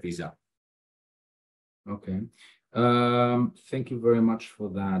for that visa. Okay. Thank you very much for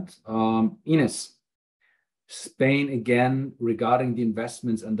that. Ines, Spain again regarding the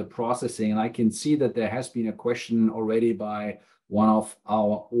investments and the processing. And I can see that there has been a question already by one of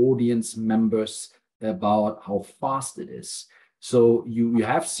our audience members about how fast it is. So you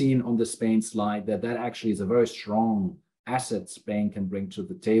have seen on the Spain slide that actually is a very strong asset Spain can bring to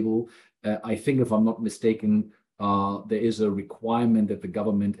the table. I think if I'm not mistaken, there is a requirement that the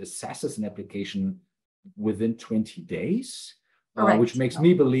government assesses an application within 20 days, which makes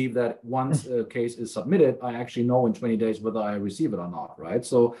me believe that once a case is submitted, I actually know in 20 days whether I receive it or not, right?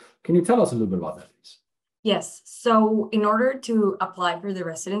 So can you tell us a little bit about that, please? Yes. So in order to apply for the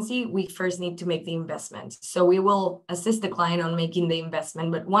residency, we first need to make the investment. So we will assist the client on making the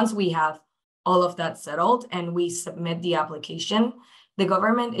investment. But once we have all of that settled and we submit the application, the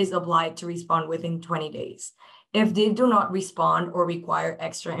government is obliged to respond within 20 days. If they do not respond or require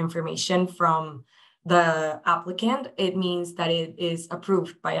extra information from the applicant, it means that it is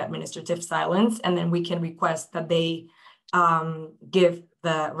approved by administrative silence, and then we can request that they give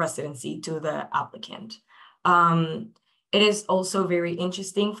the residency to the applicant. It is also very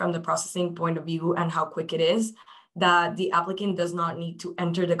interesting from the processing point of view and how quick it is that the applicant does not need to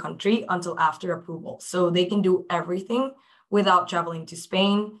enter the country until after approval. So they can do everything without traveling to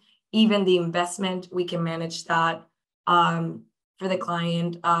Spain. Even the investment, we can manage that for the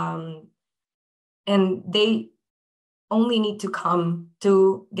client. And they only need to come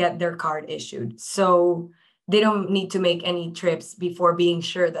to get their card issued. So they don't need to make any trips before being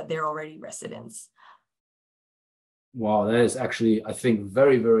sure that they're already residents. Wow, that is actually, I think,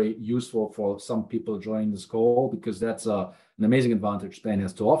 very, very useful for some people joining this call, because that's an amazing advantage Spain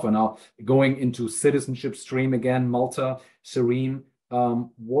has to offer. Now, going into citizenship stream again, Malta, Serene,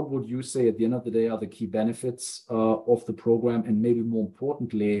 what would you say at the end of the day are the key benefits of the program? And maybe more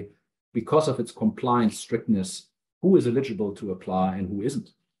importantly, because of its compliance strictness, who is eligible to apply and who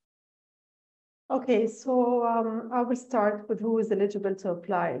isn't? Okay, so I will start with who is eligible to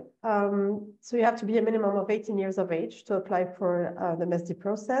apply. So you have to be a minimum of 18 years of age to apply for the MESD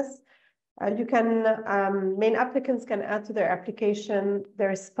process. Main applicants can add to their application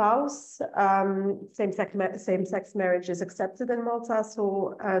their spouse. Same-sex marriage is accepted in Malta,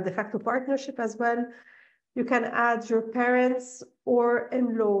 so de facto partnership as well. You can add your parents or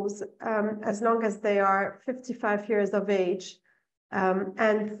in-laws as long as they are 55 years of age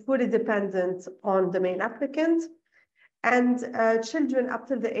and fully dependent on the main applicant. And children up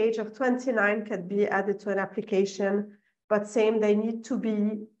to the age of 29 can be added to an application, but they need to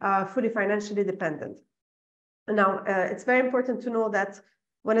be fully financially dependent. Now, it's very important to know that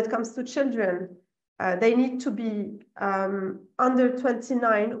when it comes to children, they need to be under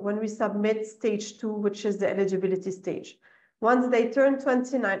 29 when we submit stage 2, which is the eligibility stage. Once they turn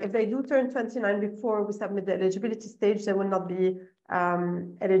 29, if they do turn 29 before we submit the eligibility stage, they will not be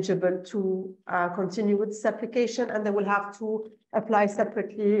eligible to continue with this application, and they will have to apply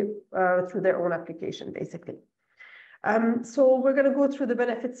separately through their own application, basically. So we're going to go through the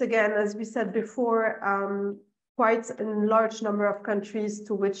benefits again. As we said before, quite a large number of countries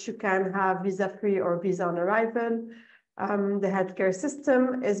to which you can have visa-free or visa on arrival. The healthcare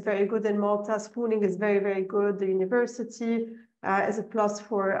system is very good in Malta. Schooling is very, very good. The university is a plus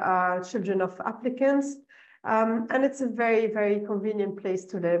for children of applicants. And it's a very, very convenient place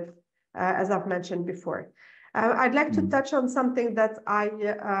to live, as I've mentioned before. I'd like to touch on something that I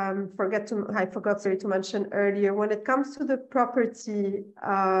forgot to mention earlier. When it comes to the property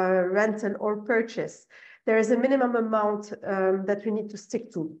rental or purchase, there is a minimum amount that we need to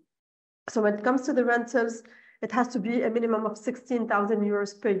stick to. So when it comes to the rentals, it has to be a minimum of 16,000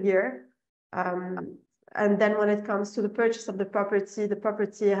 euros per year. And then when it comes to the purchase of the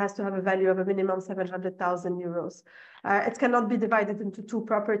property has to have a value of a minimum 700,000 euros. It cannot be divided into two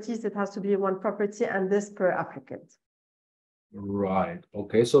properties. It has to be one property, and this per applicant. Right.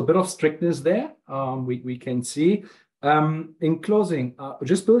 Okay. So a bit of strictness there. We can see. In closing,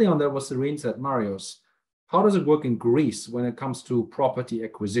 just building on that what Serene said, Marios, how does it work in Greece when it comes to property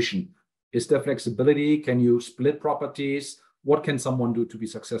acquisition? Is there flexibility? Can you split properties? What can someone do to be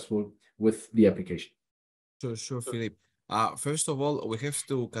successful with the application? Sure, Philip. First of all, we have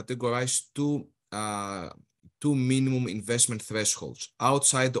to categorize two minimum investment thresholds.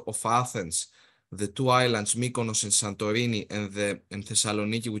 Outside of Athens, the two islands, Mykonos and Santorini, and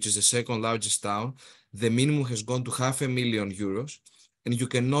Thessaloniki, which is the second largest town, the minimum has gone to €500,000, and you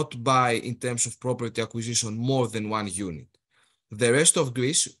cannot buy, in terms of property acquisition, more than one unit. The rest of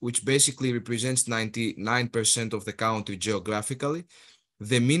Greece, which basically represents 99% of the country geographically,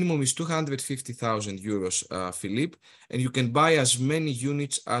 the minimum is €250,000, Philippe, and you can buy as many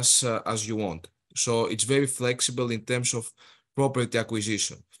units as you want. So it's very flexible in terms of property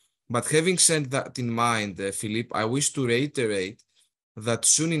acquisition. But having said that in mind, Philippe, I wish to reiterate that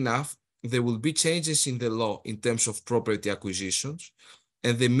soon enough, there will be changes in the law in terms of property acquisitions,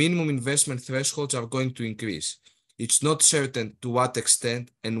 and the minimum investment thresholds are going to increase. It's not certain to what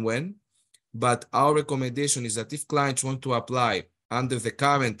extent and when, but our recommendation is that if clients want to apply under the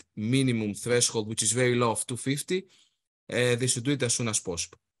current minimum threshold, which is very low of 250, they should do it as soon as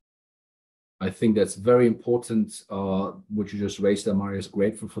possible. I think that's very important, what you just raised there, Marius.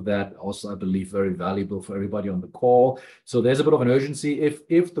 Grateful for that. Also, I believe very valuable for everybody on the call. So there's a bit of an urgency.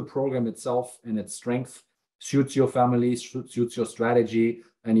 If the program itself and its strength suits your family, suits your strategy,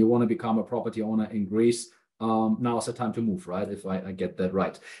 and you want to become a property owner in Greece, now's the time to move, right? If I get that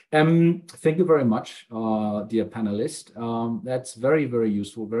right. Thank you very much, dear panelist. That's very, very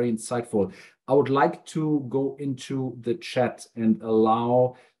useful, very insightful. I would like to go into the chat and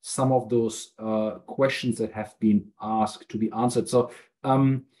allow some of those questions that have been asked to be answered. So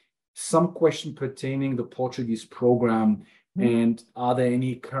some question pertaining the Portuguese program, and are there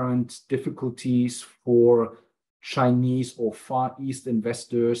any current difficulties for Chinese or Far East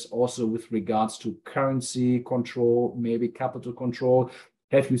investors, also with regards to currency control, maybe capital control?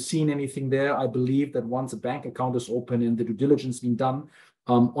 Have you seen anything there? I believe that once a bank account is open and the due diligence being done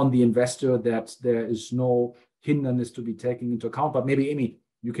on the investor, that there is no hindrance to be taken into account. But maybe, Amy,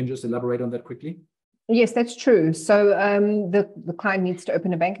 you can just elaborate on that quickly. Yes, that's true. So the client needs to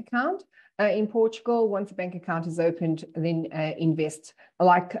open a bank account. in Portugal. Once a bank account is opened, then invest.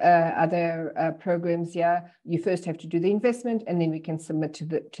 Like other programs here, you first have to do the investment and then we can submit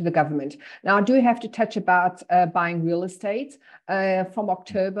to the government. Now, I do have to touch about buying real estate. From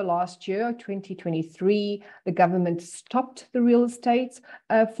October last year, 2023, the government stopped the real estate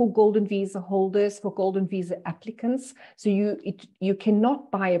for golden visa holders, for golden visa applicants. So you cannot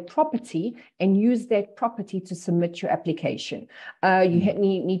buy a property and use that property to submit your application. You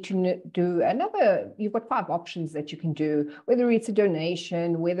need to do you've got 5 options that you can do, whether it's a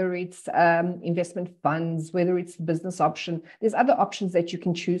donation, whether it's investment funds, whether it's the business option. There's other options that you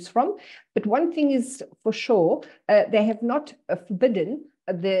can choose from. But one thing is for sure, they have not forbidden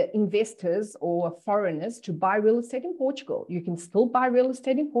the investors or foreigners to buy real estate in Portugal. You can still buy real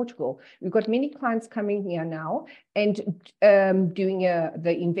estate in Portugal. We've got many clients coming here now and doing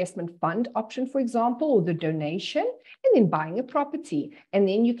the investment fund option, for example, or the donation, and then buying a property. And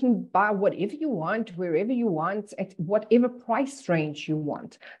then you can buy whatever you want, wherever you want, at whatever price range you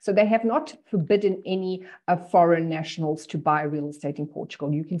want. So they have not forbidden any foreign nationals to buy real estate in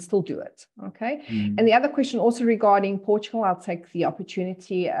Portugal. You can still do it, okay? And the other question also regarding Portugal, I'll take the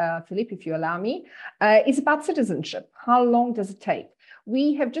opportunity, Philippe, if you allow me, is about citizenship. How long does it take?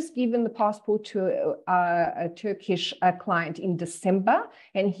 We have just given the passport to a Turkish client in December,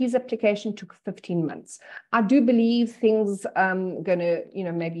 and his application took 15 months. I do believe things are going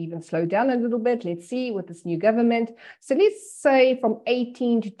to, maybe even slow down a little bit. Let's see with this new government. So let's say from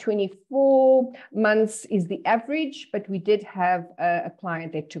 18 to 24 months is the average, but we did have a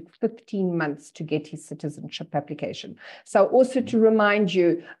client that took 15 months to get his citizenship application. So also to remind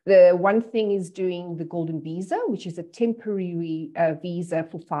you, the one thing is doing the golden visa, which is a temporary visa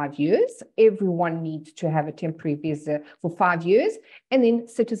for 5 years. Everyone needs to have a temporary visa for 5 years. And then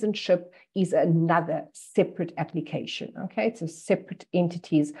citizenship is another separate application. Okay, so separate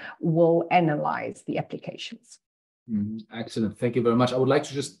entities will analyze the applications. Excellent. Thank you very much. I would like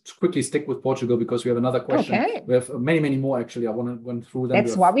to just quickly stick with Portugal because we have another question. Okay. We have many more, actually. I want to run through them.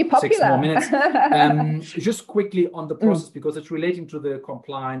 That's why we're popular. 6 more minutes. Just quickly on the process, because it's relating to the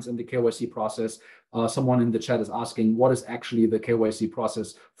compliance and the KYC process. Someone in the chat is asking, what is actually the KYC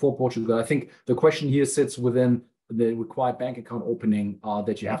process for Portugal? I think the question here sits within the required bank account opening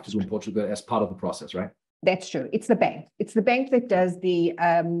that you have to do in Portugal as part of the process, right? That's true. It's the bank. It's the bank that does the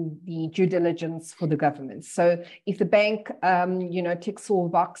due diligence for the government. So if the bank, ticks all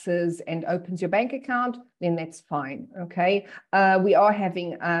boxes and opens your bank account, then that's fine. Okay. We are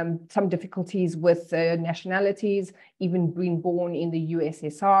having some difficulties with nationalities, even being born in the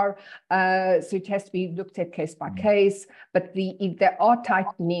USSR. So it has to be looked at case by case. But if they are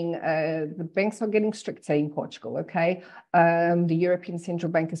tightening, the banks are getting stricter in Portugal. Okay. The European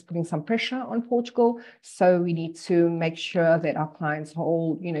Central Bank is putting some pressure on Portugal. So we need to make sure that our clients are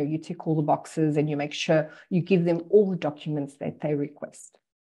all, you tick all the boxes and you make sure you give them all the documents that they request.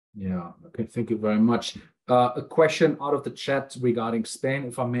 Yeah. Okay. Thank you very much. A question out of the chat regarding Spain,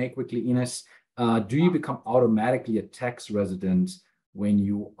 if I may quickly, Ines. Do you become automatically a tax resident when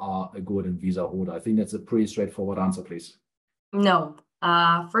you are a golden visa holder? I think that's a pretty straightforward answer, please. No.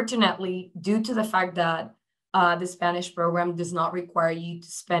 Fortunately, due to the fact that the Spanish program does not require you to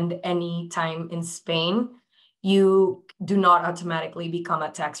spend any time in Spain, you do not automatically become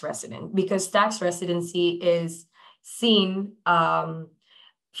a tax resident, because tax residency is seen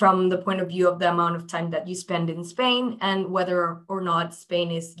from the point of view of the amount of time that you spend in Spain and whether or not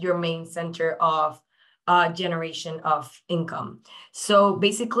Spain is your main center of generation of income. So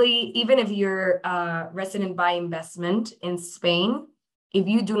basically, even if you're a resident by investment in Spain, if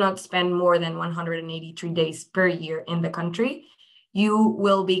you do not spend more than 183 days per year in the country, you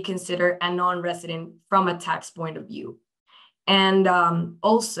will be considered a non-resident from a tax point of view. And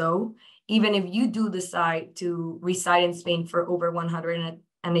also, even if you do decide to reside in Spain for over 183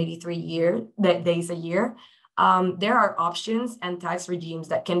 days a year, there are options and tax regimes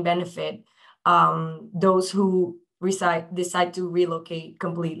that can benefit those who decide to relocate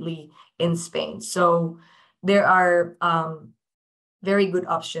completely in Spain. So there are very good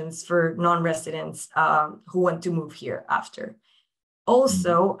options for non-residents who want to move here after.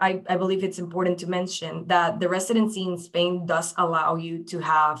 Also, I believe it's important to mention that the residency in Spain does allow you to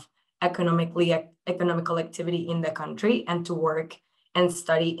have economical activity in the country and to work and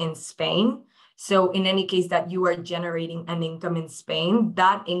study in Spain. So in any case that you are generating an income in Spain,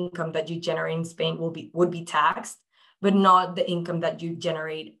 that income that you generate in Spain would be taxed, but not the income that you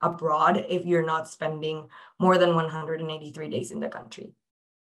generate abroad if you're not spending more than 183 days in the country.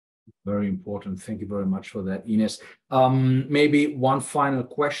 Very important. Thank you very much for that, Ines. Maybe one final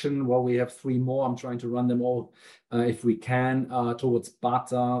question. Well, we have three more. I'm trying to run them all if we can towards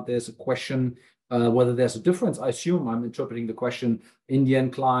Bata. There's a question whether there's a difference. I assume I'm interpreting the question.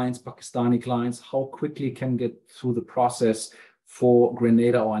 Indian clients, Pakistani clients, how quickly can get through the process for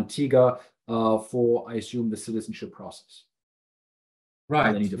Grenada or Antigua for, I assume, the citizenship process?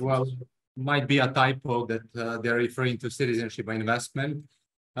 Right. Well, might be a typo that they're referring to citizenship by investment.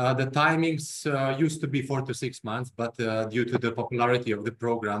 The timings used to be 4 to 6 months, but due to the popularity of the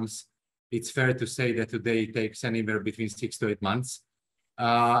programs, it's fair to say that today it takes anywhere between 6 to 8 months.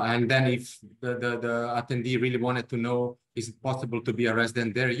 And then if the attendee really wanted to know, is it possible to be a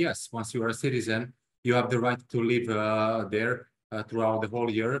resident there? Yes, once you are a citizen, you have the right to live there throughout the whole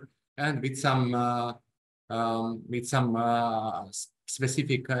year, and with some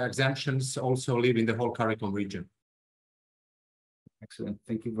specific exemptions, also live in the whole CARICOM region. Excellent.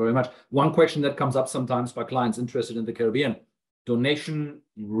 Thank you very much. One question that comes up sometimes by clients interested in the Caribbean: donation,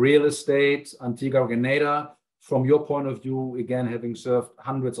 real estate, Antigua, Grenada. From your point of view, again, having served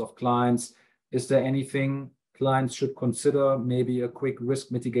hundreds of clients, is there anything clients should consider? Maybe a quick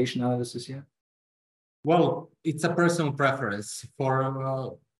risk mitigation analysis here? Well, it's a personal preference.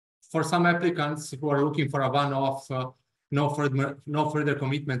 For some applicants who are looking for a one-off, no further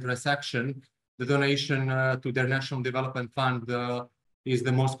commitment transaction, the donation to their National Development Fund is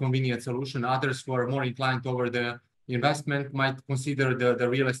the most convenient solution. Others who are more inclined over the investment might consider the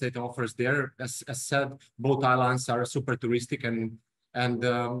real estate offers there. As said, both islands are super touristic, and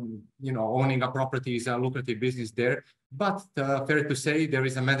you know, owning a property is a lucrative business there. But fair to say, there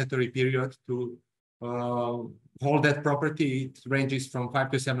is a mandatory period to hold that property. It ranges from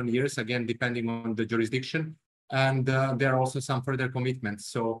 5 to 7 years, again, depending on the jurisdiction. And there are also some further commitments.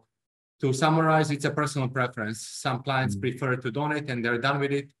 So to summarize, it's a personal preference. Some clients prefer to donate and they're done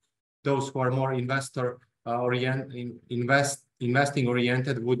with it. Those who are more investing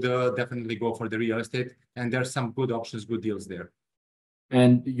oriented would definitely go for the real estate. And there's some good options, good deals there.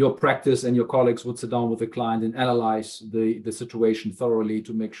 And your practice and your colleagues would sit down with the client and analyze the situation thoroughly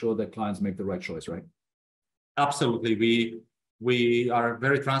to make sure that clients make the right choice, right? Absolutely. We are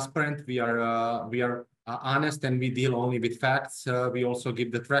very transparent. We are honest, and we deal only with facts. We also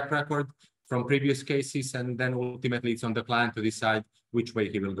give the track record from previous cases, and then ultimately it's on the client to decide which way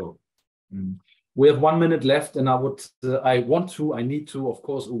he will go. We have 1 minute left, and I need to, of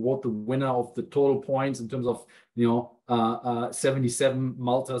course, award the winner of the total points in terms of, 77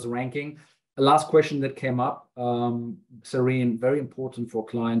 Malta's ranking. A last question that came up, Serene, very important for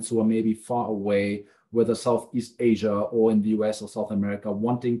clients who are maybe far away, whether Southeast Asia or in the US or South America,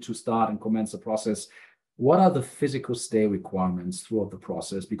 wanting to start and commence the process. What are the physical stay requirements throughout the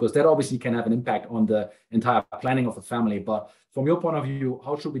process? Because that obviously can have an impact on the entire planning of the family. But from your point of view,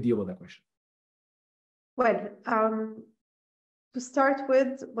 how should we deal with that question? Well, to start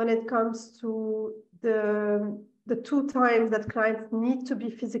with, when it comes to the 2 times that clients need to be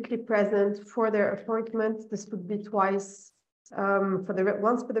physically present for their appointment, this would be twice,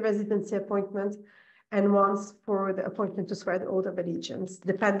 once for the residency appointment and once for the appointment to swear the oath of allegiance.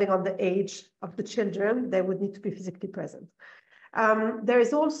 Depending on the age of the children, they would need to be physically present. There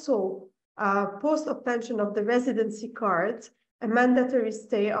is also, post-obtention of the residency card, a mandatory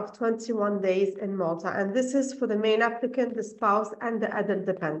stay of 21 days in Malta. And this is for the main applicant, the spouse, and the adult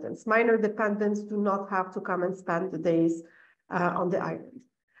dependents. Minor dependents do not have to come and spend the days on the island.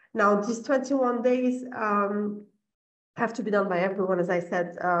 Now, these 21 days have to be done by everyone, as I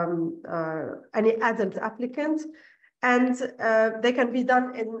said, any adult applicant. And they can be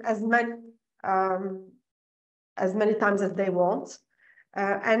done in as many times as they want.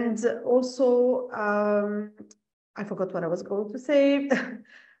 And also, I forgot what I was going to say.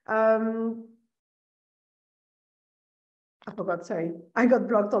 I forgot, sorry. I got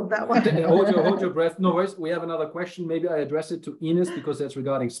blocked on that one. Hold your breath. No worries. We have another question. Maybe I address it to Ines because that's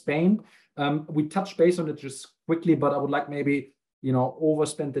regarding Spain. We touched base on it just quickly, but I would like maybe,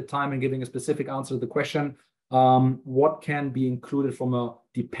 overspend the time in giving a specific answer to the question. What can be included from a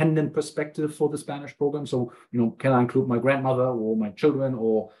dependent perspective for the Spanish program? So, can I include my grandmother or my children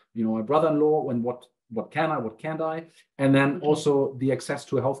or, my brother-in-law, and what can I, what can't I? And then also the access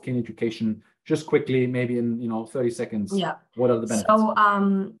to healthcare and education, just quickly, maybe in 30 seconds. Yeah. What are the benefits?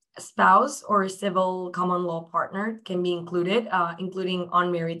 So spouse or civil common law partner can be included, including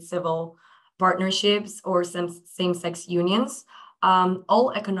unmarried civil partnerships or some same-sex unions.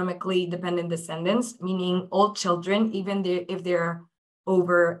 All economically dependent descendants, meaning all children, even if they're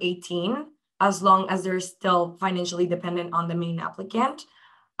over 18, as long as they're still financially dependent on the main applicant.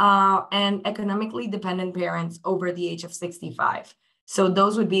 And economically dependent parents over the age of 65. So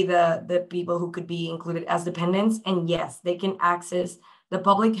those would be the people who could be included as dependents. And yes, they can access the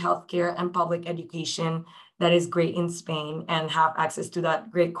public healthcare and public education that is great in Spain and have access to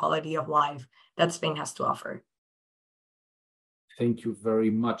that great quality of life that Spain has to offer. Thank you very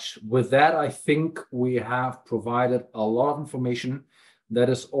much. With that, I think we have provided a lot of information. That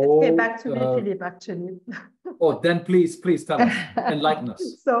is all. Okay, back to me, Philippe, actually. Oh, then please tell us, enlighten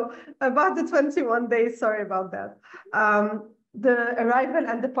us. So about the 21 days, sorry about that. The arrival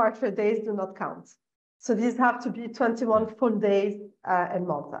and departure days do not count. So these have to be 21 full days in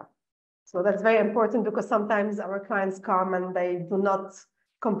Malta. So that's very important because sometimes our clients come and they do not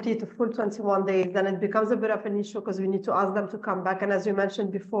complete a full 21 days. Then it becomes a bit of an issue because we need to ask them to come back. And as you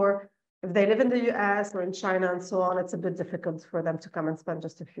mentioned before, if they live in the US or in China and so on, it's a bit difficult for them to come and spend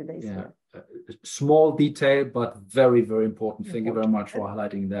just a few days here. Small detail, but very, very important. Thank you very much for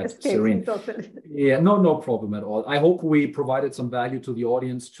highlighting that, Serene. Totally. Yeah, no problem at all. I hope we provided some value to the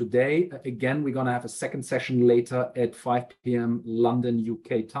audience today. Again, we're going to have a second session later at 5 p.m. London,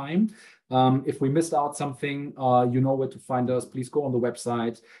 UK time. If we missed out something, you know where to find us. Please go on the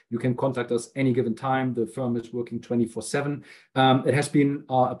website. You can contact us any given time. The firm is working 24/7. It has been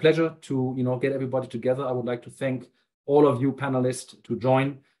a pleasure to get everybody together. I would like to thank all of you panelists to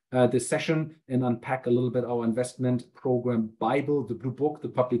join this session and unpack a little bit our investment program Bible, the Blue Book, the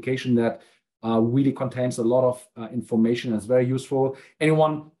publication that really contains a lot of information and is very useful.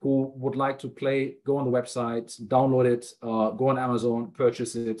 Anyone who would like to play, go on the website, download it, go on Amazon,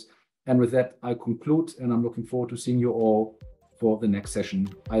 purchase it. And with that, I conclude, and I'm looking forward to seeing you all for the next session,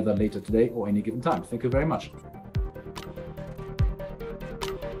 either later today or any given time. Thank you very much.